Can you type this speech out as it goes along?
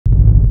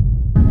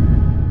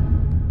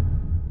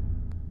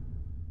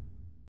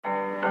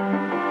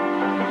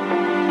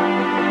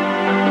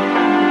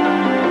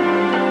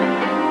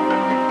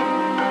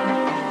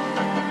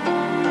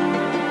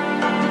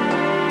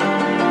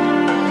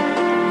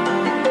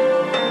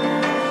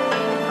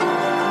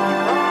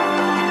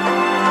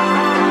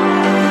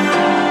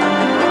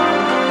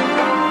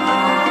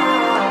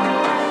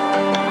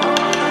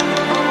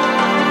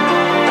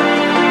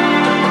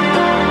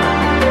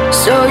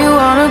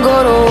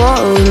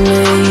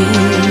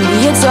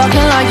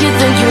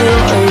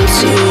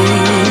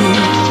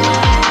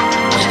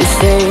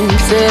think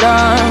that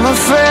I'm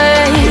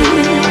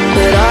afraid,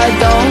 but I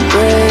don't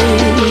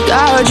break. I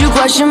heard you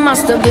question my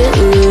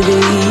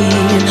stability.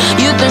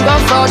 You think I'll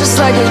fall just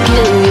like a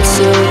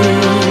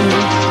guillotine,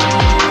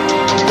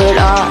 but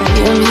I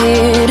am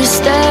here to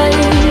stay.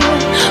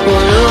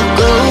 Won't look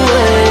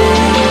away.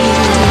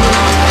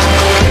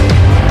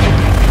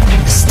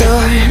 The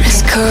storm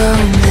is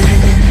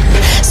coming,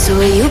 so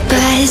you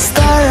better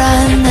start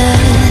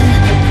running.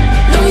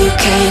 No, you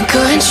can't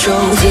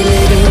control, feel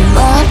it in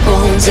my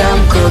bones.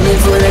 I'm coming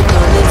for the,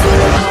 coming for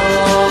the.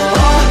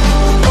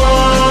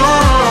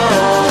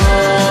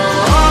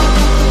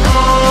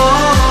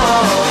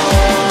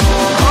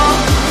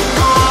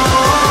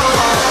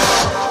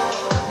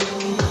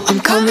 I'm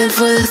coming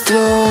for the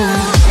throne.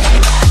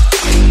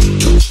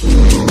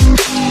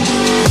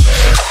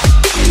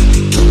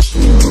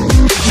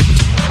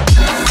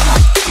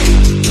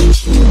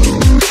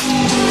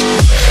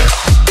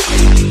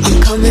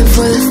 Coming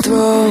for the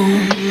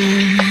throne.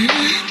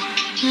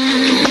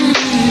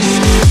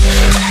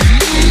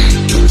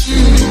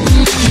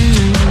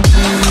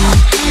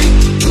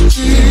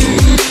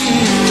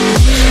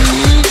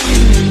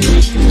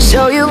 So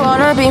you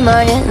wanna be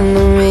my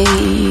enemy?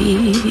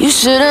 You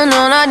should've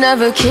known I'd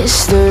never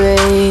kiss the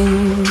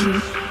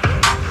rain.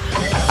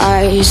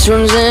 Ice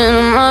runs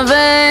in my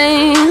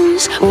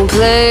veins, won't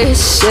play it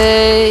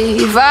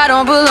safe. I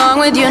don't belong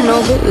with your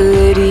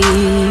nobility.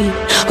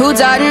 Who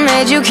died and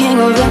made you king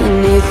of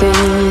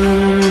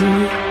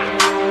anything?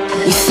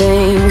 You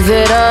think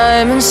that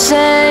I'm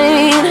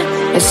insane?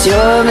 It's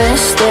your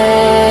mistake.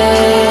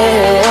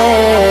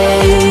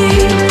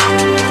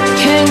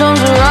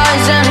 Kingdoms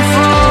rise and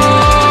fall.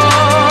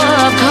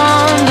 I've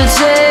come to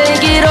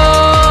take it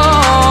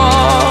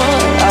all.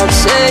 I'll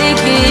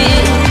take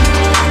it.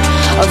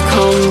 I've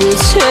come to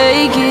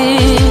take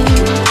it.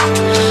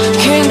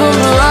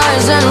 Kingdoms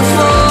rise and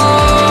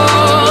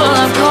fall.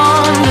 I've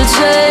come to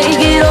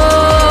take it all.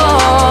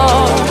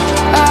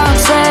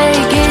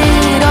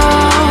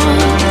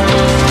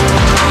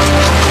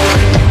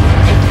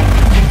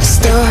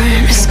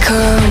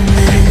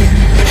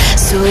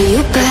 So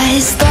you better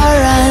start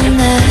running.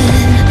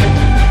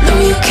 No,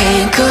 you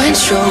can't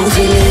control,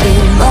 feel it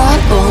in my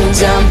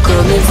bones. I'm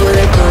coming for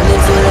the,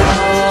 coming for the.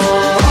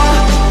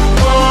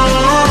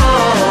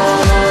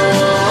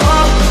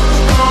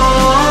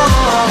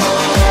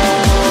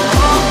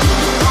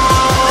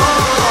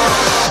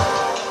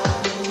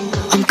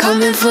 I'm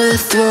coming for the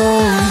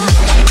throne.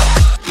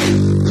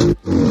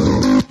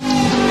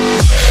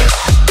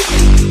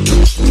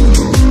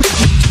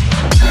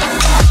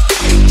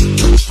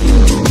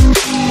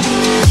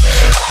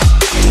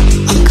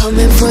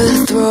 For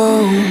the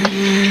throne.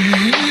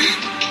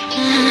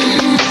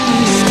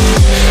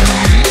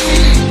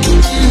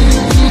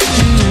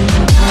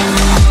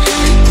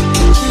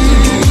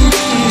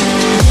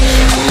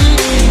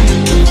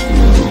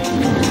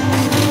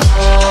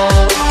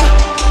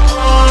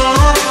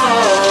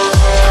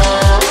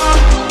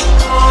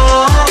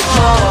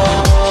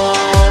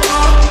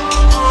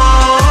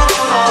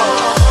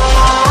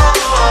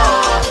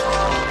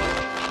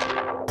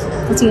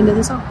 That's the end of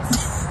the song.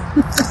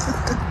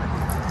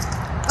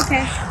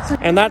 Okay.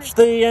 And that's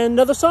the end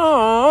of the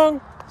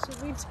song.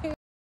 Should we do?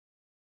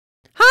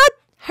 Hot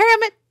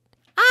hermit,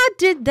 I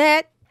did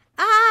that.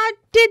 I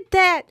did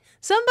that.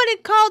 Somebody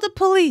called the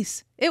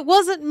police. It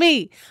wasn't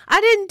me. I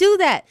didn't do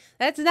that.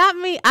 That's not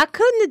me. I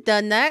couldn't have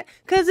done that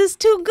because it's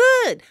too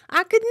good.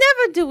 I could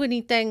never do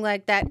anything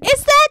like that.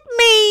 Is that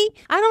me?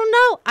 I don't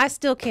know. I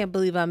still can't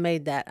believe I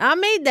made that. I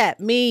made that.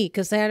 Me,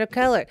 Cassandra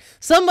Keller.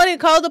 Somebody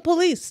called the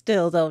police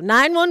still, though.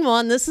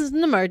 911, this is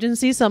an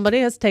emergency. Somebody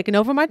has taken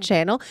over my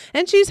channel,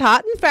 and she's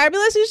hot and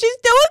fabulous, and she's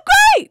doing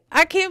great.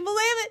 I can't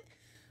believe it.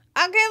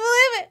 I can't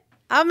believe it.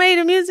 I made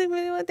a music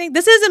video, I think.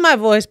 This isn't my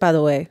voice, by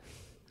the way.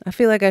 I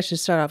feel like I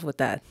should start off with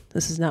that.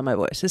 This is not my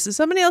voice. This is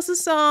somebody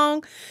else's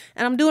song,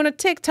 and I'm doing a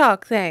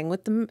TikTok thing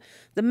with the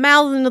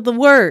mouthing of the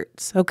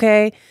words,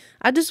 okay?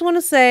 I just want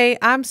to say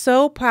I'm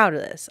so proud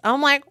of this.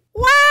 I'm like,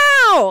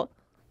 wow,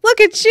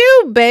 look at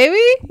you, baby.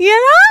 You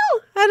know?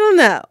 I don't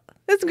know.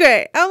 It's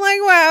great. I'm like,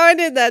 wow, I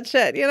did that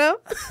shit, you know?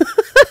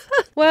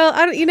 Well,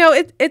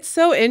 it's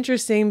so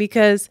interesting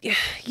because,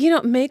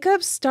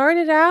 makeup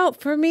started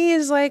out for me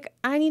as like,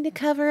 I need to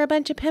cover a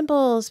bunch of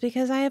pimples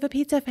because I have a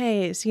pizza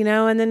face,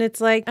 and then it's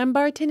like, I'm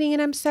bartending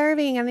and I'm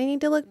serving and I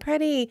need to look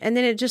pretty. And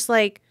then it just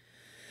like,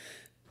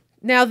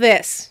 now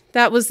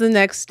that was the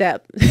next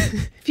step.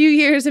 A few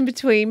years in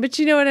between, but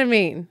you know what I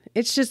mean?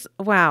 It's just,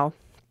 wow.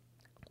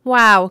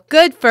 Wow.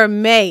 Good for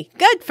me.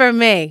 Good for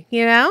me,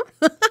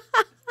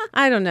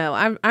 I don't know.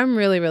 I'm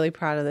really, really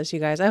proud of this, you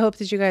guys. I hope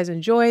that you guys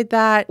enjoyed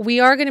that. We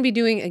are going to be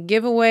doing a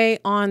giveaway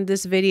on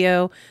this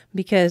video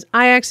because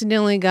I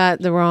accidentally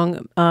got the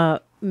wrong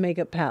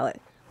makeup palette.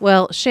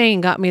 Well,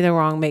 Shane got me the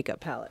wrong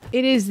makeup palette.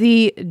 It is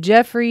the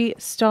Jeffree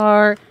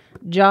Star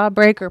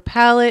Jawbreaker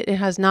palette. It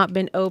has not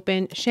been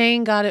opened.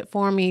 Shane got it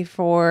for me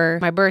for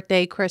my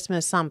birthday,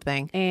 Christmas,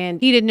 something. And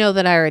he didn't know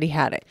that I already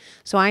had it.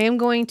 So I am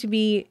going to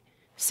be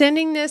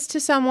sending this to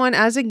someone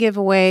as a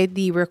giveaway.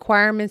 The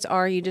requirements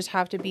are you just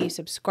have to be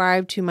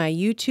subscribed to my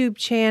YouTube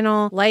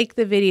channel, like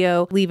the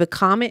video, leave a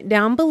comment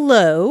down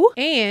below,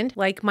 and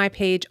like my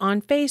page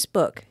on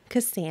Facebook,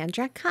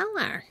 Cassandra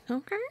Color.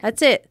 Okay,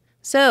 that's it.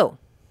 So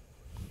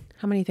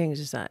how many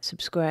things is that?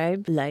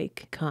 Subscribe,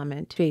 like,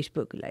 comment,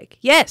 Facebook like.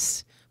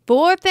 Yes,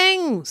 4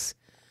 things.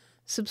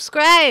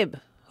 Subscribe.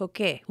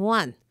 Okay,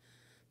 1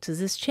 to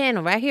this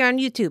channel right here on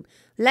YouTube.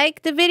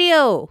 Like the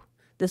video.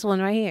 This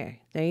one right here.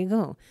 There you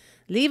go.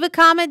 Leave a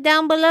comment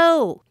down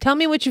below. Tell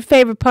me what your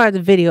favorite part of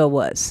the video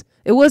was.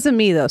 It wasn't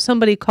me though.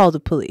 Somebody called the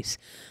police.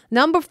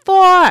 Number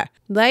 4,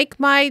 like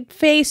my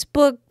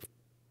Facebook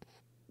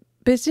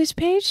business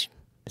page.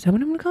 Is that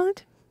what I'm going to call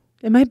it?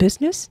 In my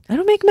business? I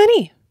don't make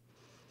money.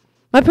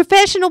 My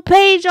professional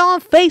page on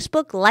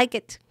Facebook, like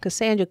it,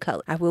 Cassandra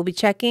Color. I will be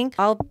checking.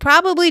 I'll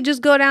probably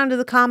just go down to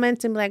the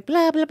comments and be like,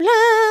 blah, blah,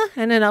 blah.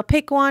 And then I'll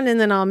pick one and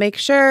then I'll make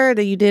sure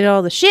that you did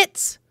all the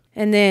shits.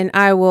 And then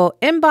I will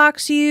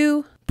inbox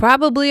you,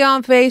 probably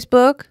on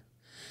Facebook,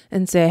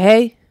 and say,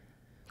 hey,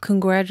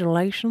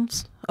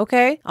 congratulations.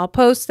 Okay, I'll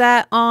post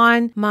that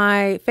on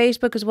my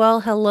Facebook as well.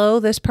 Hello,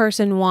 this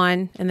person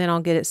won, and then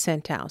I'll get it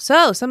sent out.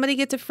 So somebody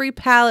gets a free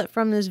palette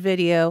from this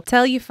video.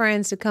 Tell your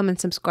friends to come and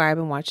subscribe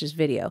and watch this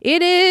video.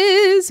 It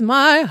is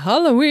my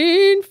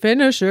Halloween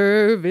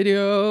finisher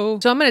video.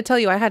 So I'm going to tell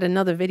you I had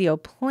another video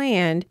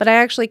planned, but I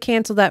actually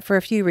canceled that for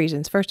a few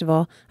reasons. First of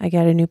all, I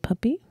got a new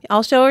puppy.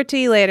 I'll show her to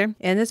you later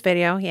in this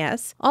video.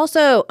 Yes.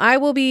 Also, I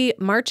will be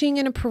marching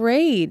in a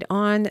parade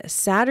on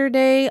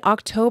Saturday,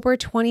 October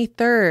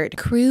 23rd.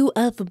 Crew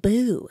of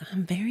Boo.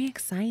 I'm very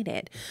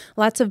excited.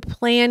 Lots of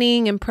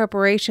planning and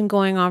preparation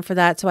going on for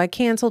that. So I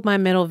canceled my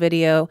middle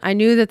video. I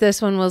knew that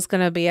this one was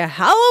going to be a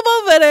hell of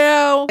a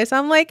video. So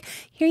I'm like,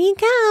 here you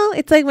go.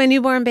 It's like my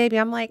newborn baby.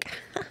 I'm like,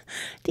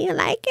 do you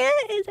like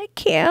it? Is it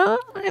cute?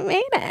 I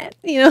made it.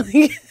 You know,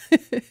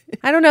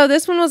 I don't know.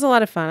 This one was a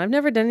lot of fun. I've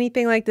never done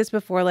anything like this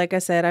before. Like I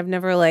said, I've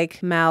never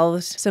like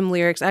mouthed some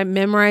lyrics. I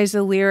memorized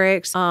the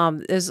lyrics.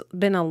 There's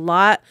been a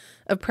lot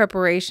of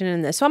preparation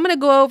in this. So I'm going to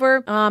go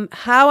over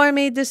how I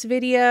made this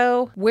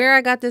video, where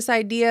I got this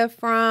idea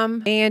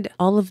from, and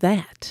all of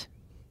that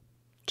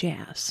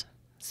jazz.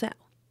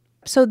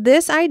 So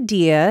this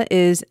idea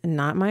is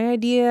not my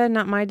idea,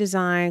 not my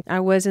design. I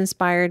was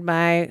inspired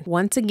by,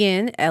 once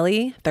again,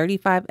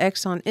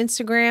 Ellie35X on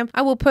Instagram.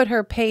 I will put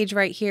her page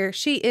right here.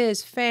 She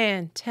is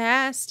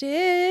fantastic.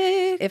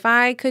 If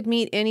I could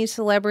meet any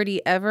celebrity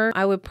ever,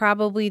 I would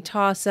probably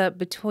toss up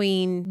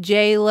between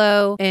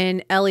J-Lo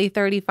and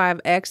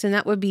Ellie35X, and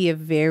that would be a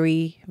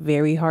very,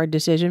 very hard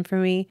decision for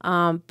me.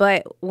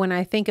 But when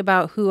I think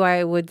about who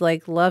I would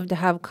like love to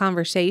have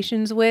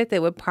conversations with,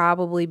 it would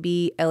probably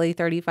be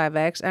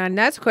Ellie35X. And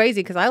that's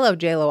crazy because I love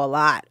J-Lo a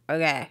lot.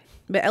 Okay.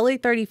 But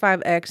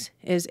Ellie35X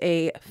is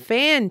a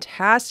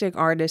fantastic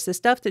artist. The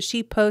stuff that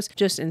she posts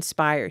just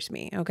inspires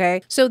me,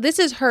 okay? So this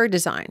is her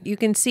design. You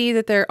can see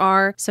that there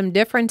are some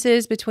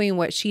differences between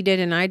what she did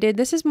and I did.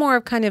 This is more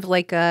of kind of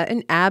like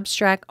an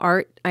abstract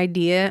art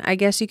idea, I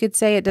guess you could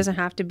say. It doesn't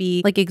have to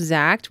be like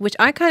exact, which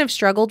I kind of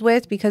struggled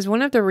with because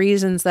one of the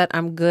reasons that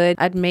I'm good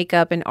at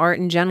makeup and art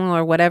in general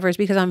or whatever is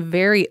because I'm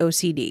very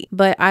OCD.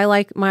 But I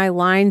like my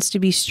lines to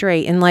be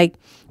straight and like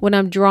when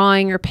I'm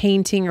drawing or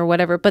painting or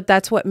whatever, but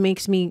that's what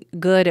makes me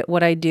good at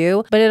what I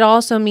do. But it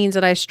also means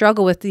that I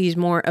struggle with these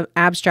more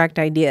abstract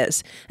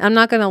ideas. I'm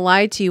not going to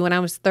lie to you. When I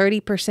was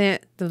 30%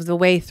 of the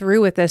way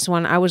through with this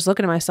one, I was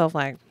looking at myself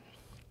like,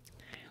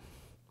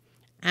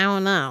 I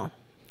don't know.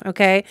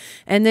 Okay.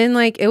 And then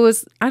like, it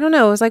was, I don't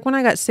know. It was like when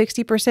I got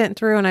 60%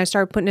 through and I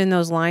started putting in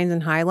those lines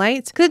and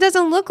highlights, because it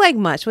doesn't look like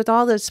much with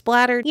all the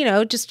splattered, you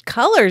know, just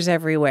colors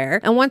everywhere.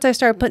 And once I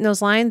started putting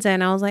those lines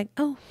in, I was like,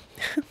 oh,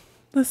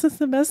 this is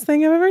the best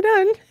thing I've ever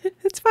done.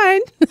 It's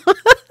fine.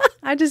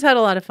 I just had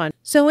a lot of fun.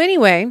 So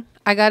anyway,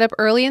 I got up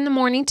early in the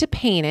morning to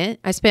paint it.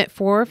 I spent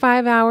 4 or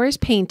 5 hours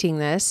painting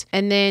this.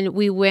 And then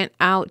we went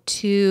out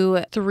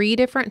to 3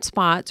 different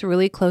spots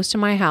really close to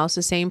my house,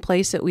 the same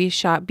place that we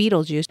shot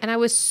Beetlejuice. And I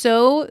was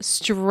so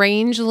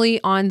strangely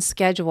on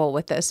schedule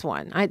with this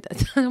one.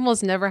 That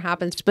almost never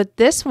happens. But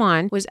this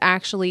one was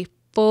actually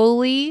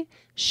fully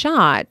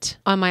shot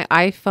on my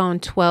iPhone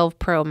 12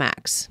 Pro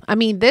Max. I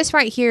mean, this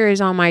right here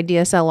is on my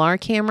DSLR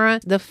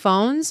camera. The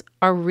phones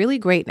are really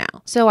great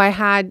now. So I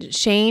had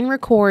Shane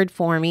record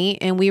for me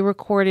and we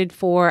recorded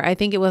for, I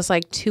think it was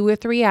like 2 or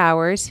 3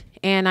 hours.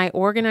 And I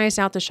organized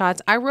out the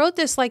shots. I wrote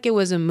this like it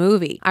was a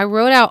movie. I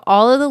wrote out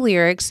all of the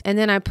lyrics and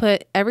then I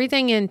put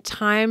everything in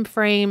time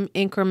frame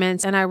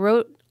increments and I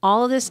wrote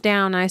all of this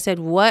down. And I said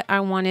what I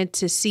wanted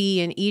to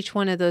see in each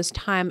one of those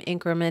time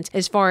increments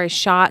as far as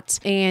shots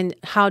and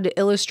how to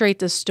illustrate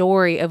the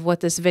story of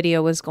what this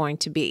video was going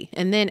to be.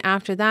 And then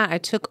after that, I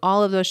took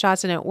all of those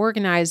shots and I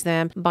organized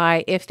them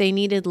by if they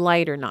needed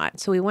light or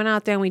not. So we went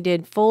out there and we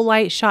did full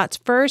light shots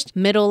first,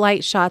 middle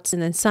light shots,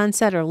 and then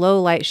sunset or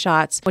low light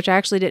shots, which I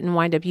actually didn't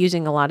wind up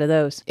using a lot of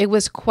those. It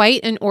was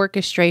quite an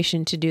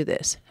orchestration to do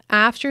this.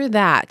 after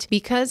that,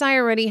 because I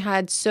already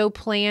had so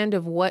planned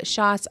of what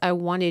shots I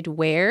wanted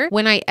where,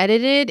 when I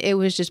edited, it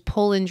was just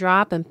pull and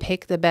drop and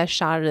pick the best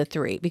shot of the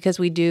 3, because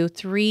we do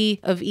 3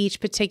 of each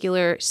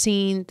particular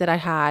scene that I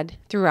had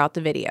throughout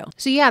the video.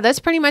 So yeah, that's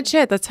pretty much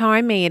it. That's how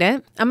I made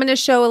it. I'm going to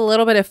show a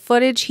little bit of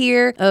footage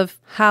here of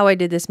how I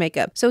did this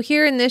makeup. So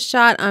here in this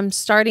shot, I'm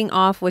starting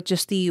off with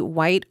just the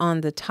white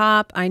on the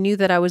top. I knew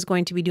that I was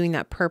going to be doing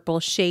that purple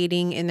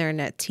shading in there in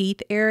that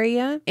teeth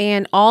area.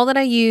 And all that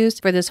I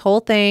used for this whole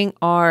thing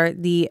are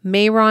the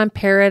Mehron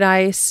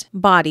Paradise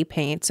body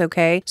paints,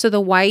 okay? So the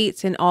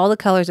whites and all the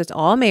colors, it's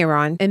all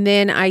Mehron. And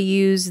then I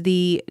use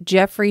the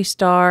Jeffree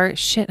Star.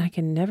 Shit, I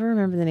can never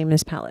remember the name of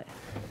this palette.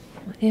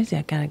 What is it?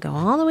 I gotta go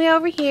all the way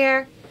over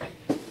here.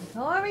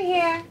 Go over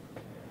here.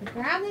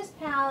 Grab this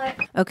palette.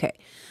 Okay.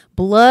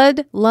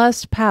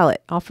 Bloodlust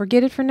palette. I'll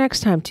forget it for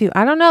next time too.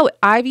 I don't know.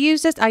 I've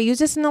used this. I used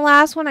this in the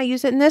last one. I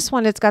used it in this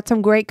one. It's got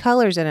some great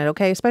colors in it.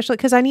 Okay. Especially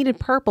because I needed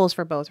purples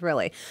for both,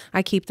 really.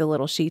 I keep the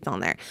little sheath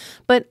on there.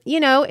 But you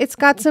know, it's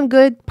got some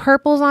good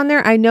purples on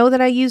there. I know that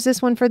I use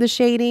this one for the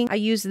shading. I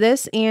use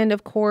this and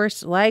of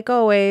course, like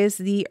always,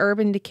 the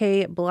Urban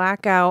Decay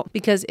Blackout,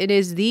 because it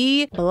is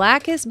the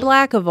blackest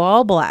black of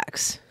all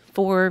blacks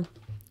for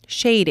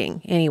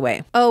shading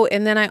anyway. Oh,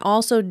 and then I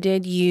also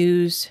did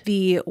use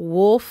the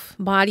Wolfe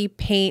Body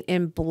paint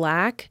in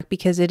black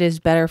because it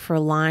is better for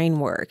line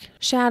work.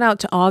 Shout out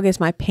to August,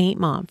 my paint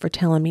mom, for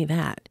telling me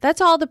that.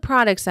 That's all the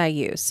products I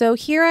use. So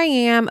here I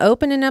am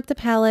opening up the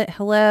palette.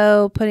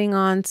 Hello, putting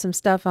on some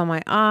stuff on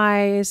my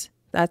eyes.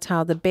 That's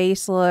how the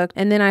base looked.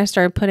 And then I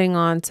started putting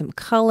on some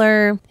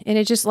color. And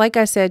it just, like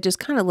I said, just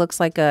kind of looks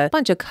like a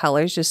bunch of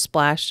colors just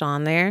splashed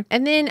on there.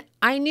 And then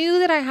I knew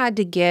that I had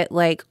to get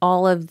like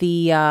all of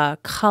the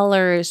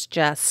colors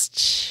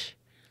just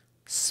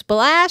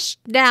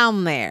splashed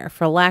down there,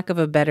 for lack of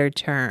a better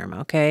term,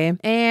 okay?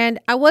 And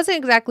I wasn't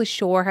exactly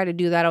sure how to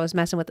do that. I was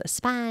messing with a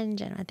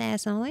sponge and with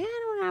this. And I'm like,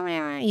 I don't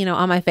know, you know,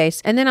 on my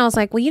face. And then I was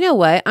like, well, you know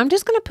what? I'm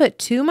just going to put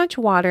too much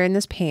water in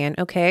this pan,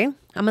 okay?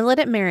 I'm going to let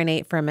it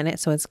marinate for a minute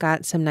so it's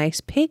got some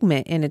nice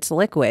pigment in its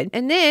liquid.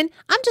 And then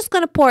I'm just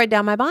going to pour it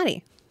down my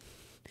body.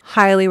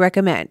 Highly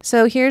recommend.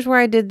 So here's where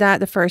I did that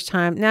the first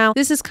time. Now,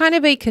 this is kind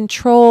of a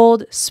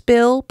controlled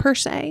spill per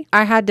se.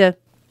 I had to,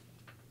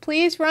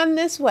 please run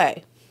this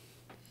way.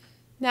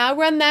 Now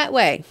run that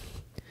way.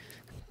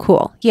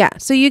 Cool. Yeah.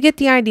 So you get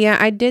the idea.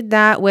 I did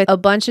that with a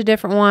bunch of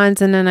different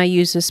ones, and then I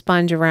used a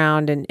sponge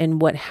around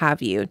and what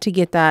have you to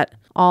get that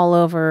all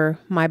over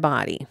my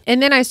body.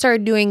 And then I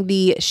started doing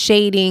the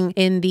shading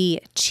in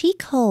the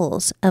cheek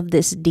holes of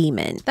this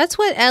demon. That's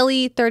what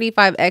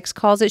Ellie35X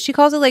calls it. She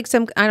calls it like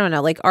some, I don't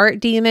know, like art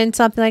demon,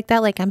 something like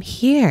that. Like, I'm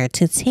here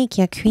to take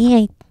your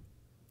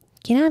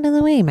get out of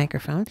the way,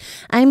 microphone.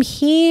 I'm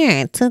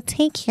here to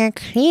take your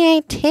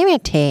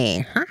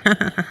creativity.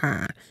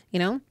 You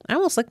know, I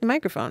almost licked the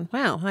microphone.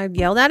 Wow. I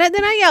yelled at it,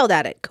 then I yelled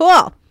at it.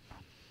 Cool.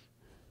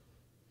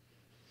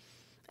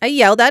 I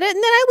yelled at it and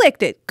then I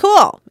licked it.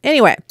 Cool.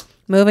 Anyway,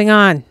 moving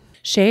on.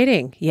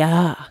 Shading.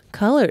 Yeah.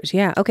 Colors.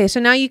 Yeah. Okay. So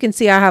now you can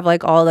see I have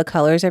like all the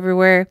colors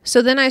everywhere.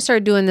 So then I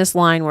started doing this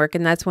line work,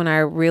 and that's when I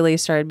really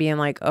started being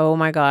like, oh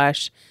my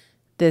gosh,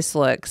 this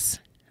looks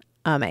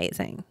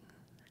amazing.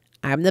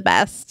 I'm the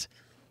best.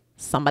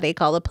 Somebody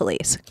call the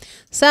police.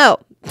 So,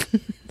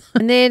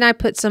 and then I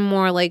put some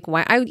more like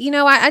white. I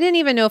didn't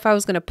even know if I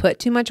was going to put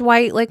too much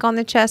white like on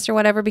the chest or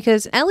whatever,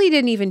 because Ellie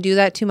didn't even do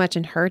that too much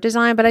in her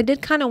design, but I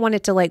did kind of want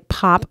it to like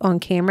pop on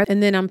camera.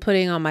 And then I'm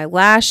putting on my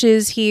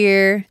lashes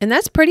here, and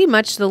that's pretty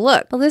much the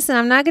look. But listen,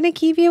 I'm not going to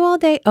keep you all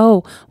day.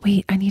 Oh,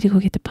 wait, I need to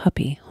go get the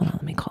puppy. Hold on,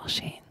 let me call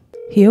Shane.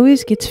 He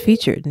always gets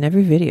featured in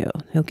every video.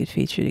 He'll get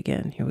featured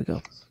again. Here we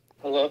go.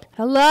 Hello?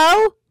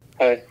 Hello?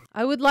 Hi.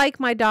 I would like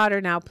my daughter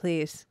now,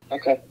 please.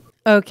 Okay.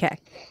 Okay.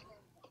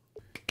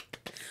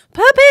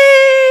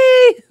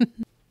 Puppy!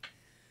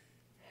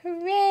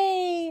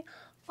 Hooray!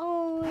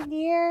 Oh,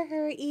 there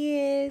her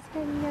is.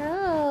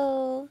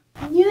 Hello.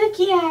 Look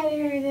at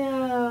her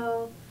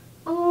now.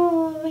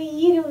 Oh, my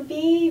little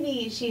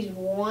baby. She's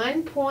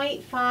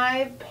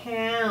 1.5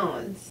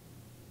 pounds.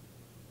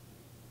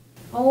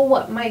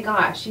 Oh my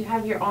gosh, you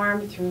have your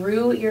arm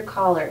through your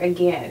collar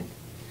again.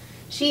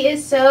 She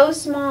is so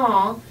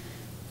small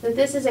that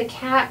this is a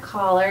cat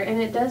collar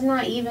and it does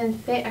not even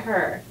fit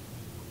her.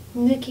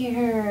 Look at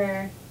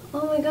her.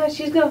 Oh my gosh,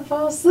 she's gonna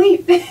fall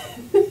asleep.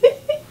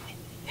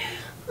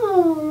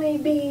 Oh, my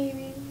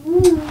baby.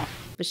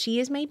 But she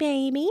is my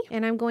baby,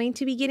 and I'm going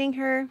to be getting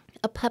her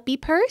a puppy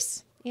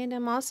purse, and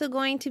I'm also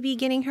going to be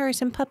getting her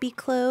some puppy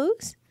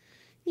clothes.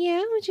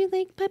 Yeah, would you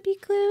like puppy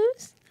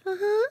clothes?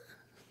 Uh-huh.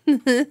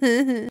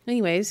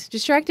 Anyways,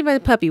 distracted by the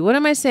puppy. What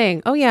am I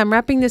saying? Oh yeah, I'm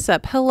wrapping this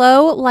up.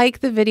 Hello, like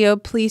the video,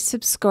 please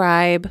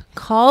subscribe,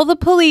 call the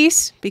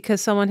police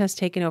because someone has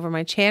taken over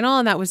my channel,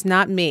 and that was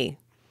not me.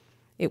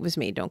 It was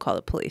me. Don't call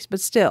the police, but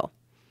still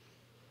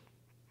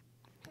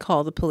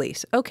call the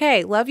police.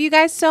 Okay, love you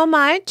guys so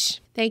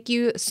much. Thank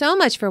you so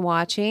much for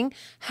watching.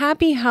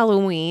 Happy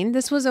Halloween.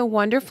 This was a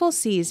wonderful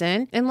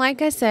season. And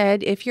like I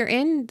said, if you're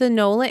in the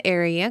NOLA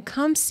area,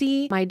 come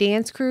see my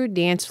dance crew,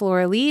 Dance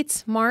Floor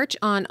Elites, March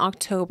on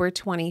October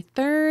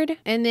 23rd.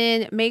 And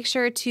then make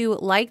sure to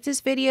like this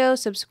video,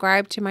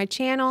 subscribe to my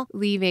channel,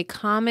 leave a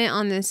comment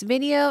on this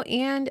video,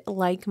 and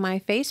like my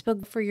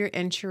Facebook for your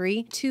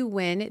entry to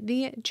win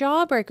the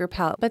Jawbreaker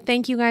palette. But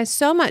thank you guys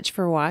so much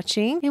for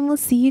watching, and we'll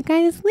see you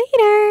guys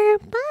later.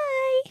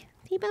 Bye.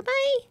 Say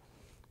bye-bye.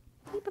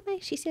 Bye-bye.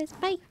 She says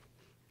bye.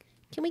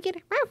 Can we get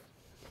her?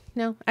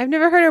 No, I've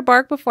never heard her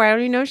bark before. I don't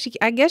even know if she,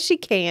 I guess she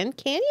can.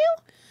 Can you?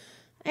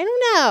 I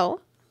don't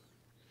know.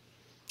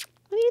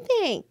 What do you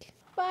think?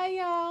 Bye,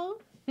 y'all.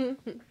 I am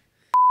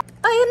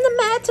the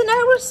mat and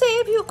I will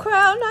save you,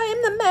 Crown. I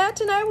am the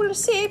mat and I will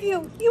save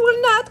you. You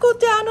will not go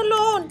down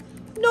alone.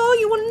 No,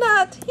 you will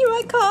not. Here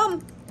I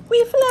come.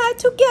 We fly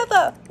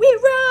together. We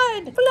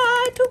ride.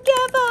 Fly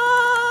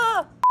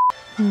together.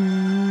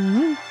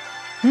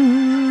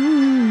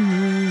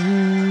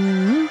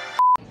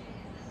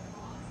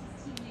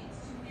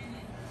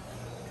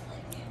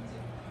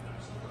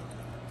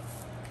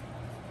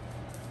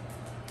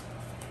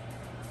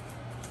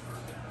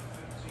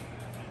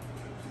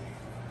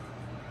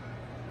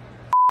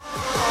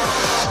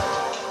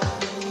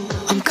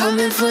 I'm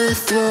coming for the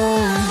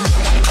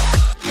throne.